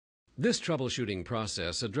This troubleshooting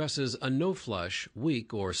process addresses a no-flush,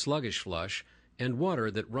 weak or sluggish flush, and water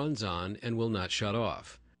that runs on and will not shut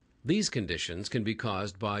off. These conditions can be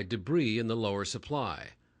caused by debris in the lower supply,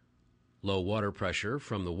 low water pressure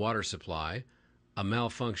from the water supply, a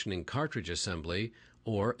malfunctioning cartridge assembly,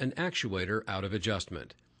 or an actuator out of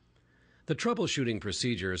adjustment. The troubleshooting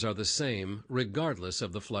procedures are the same regardless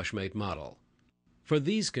of the FLUSHMATE model. For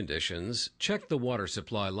these conditions, check the water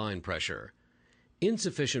supply line pressure.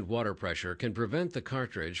 Insufficient water pressure can prevent the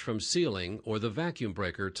cartridge from sealing or the vacuum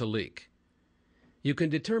breaker to leak. You can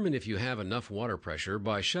determine if you have enough water pressure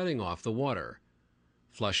by shutting off the water,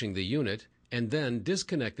 flushing the unit, and then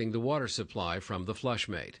disconnecting the water supply from the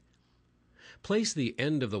FLUSHMATE. Place the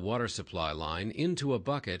end of the water supply line into a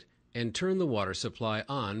bucket and turn the water supply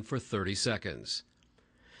on for 30 seconds.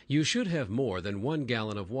 You should have more than 1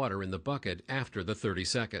 gallon of water in the bucket after the 30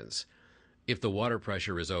 seconds. If the water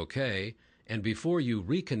pressure is okay, and before you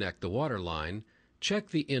reconnect the water line, check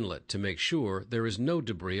the inlet to make sure there is no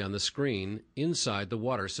debris on the screen inside the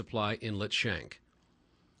water supply inlet shank.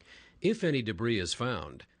 If any debris is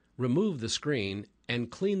found, remove the screen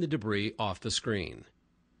and clean the debris off the screen.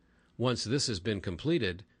 Once this has been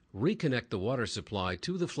completed, reconnect the water supply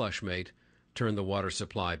to the FLUSHMATE, turn the water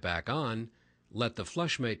supply back on, let the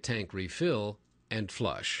FLUSHMATE tank refill, and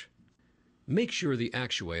flush. Make sure the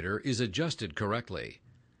actuator is adjusted correctly.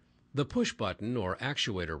 The push button or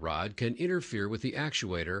actuator rod can interfere with the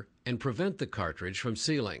actuator and prevent the cartridge from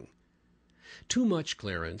sealing. Too much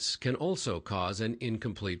clearance can also cause an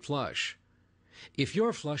incomplete flush. If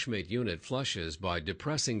your FLUSHMATE unit flushes by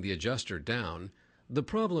depressing the adjuster down, the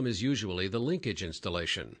problem is usually the linkage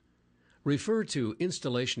installation. Refer to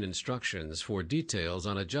installation instructions for details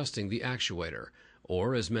on adjusting the actuator,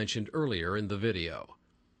 or as mentioned earlier in the video.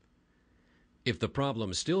 If the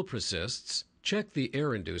problem still persists, check the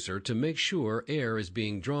air inducer to make sure air is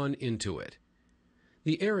being drawn into it.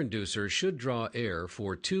 The air inducer should draw air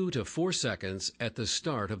for 2 to 4 seconds at the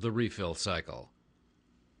start of the refill cycle.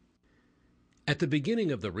 At the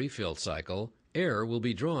beginning of the refill cycle, air will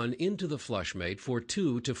be drawn into the FLUSHMATE for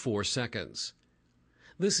 2 to 4 seconds.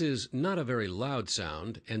 This is not a very loud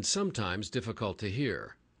sound and sometimes difficult to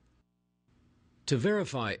hear. To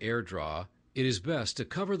verify air draw, it is best to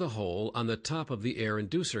cover the hole on the top of the air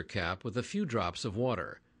inducer cap with a few drops of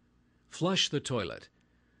water. Flush the toilet.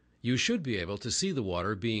 You should be able to see the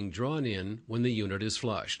water being drawn in when the unit is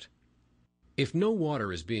flushed. If no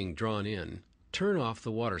water is being drawn in, turn off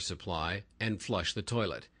the water supply and flush the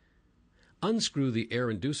toilet. Unscrew the air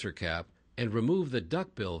inducer cap and remove the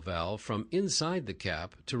duckbill valve from inside the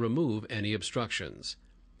cap to remove any obstructions.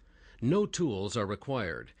 No tools are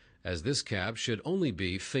required, as this cap should only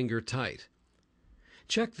be finger tight.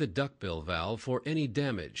 Check the duckbill valve for any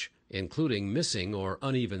damage, including missing or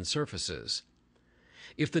uneven surfaces.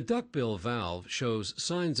 If the duckbill valve shows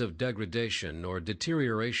signs of degradation or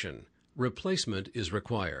deterioration, replacement is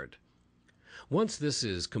required. Once this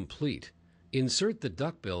is complete, insert the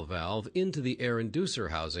duckbill valve into the air inducer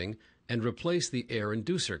housing and replace the air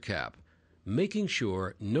inducer cap, making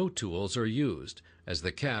sure no tools are used, as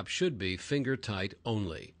the cap should be finger tight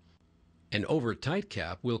only. An over-tight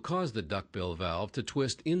cap will cause the duckbill valve to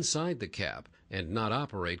twist inside the cap and not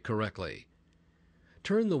operate correctly.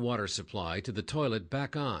 Turn the water supply to the toilet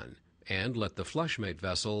back on and let the FLUSHMATE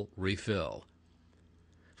vessel refill.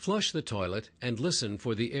 Flush the toilet and listen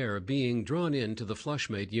for the air being drawn into the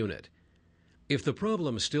FLUSHMATE unit. If the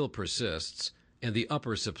problem still persists and the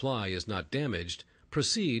upper supply is not damaged,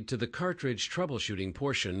 proceed to the cartridge troubleshooting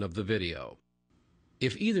portion of the video.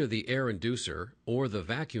 If either the air inducer or the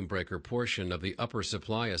vacuum breaker portion of the upper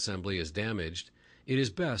supply assembly is damaged, it is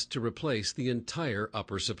best to replace the entire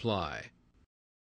upper supply.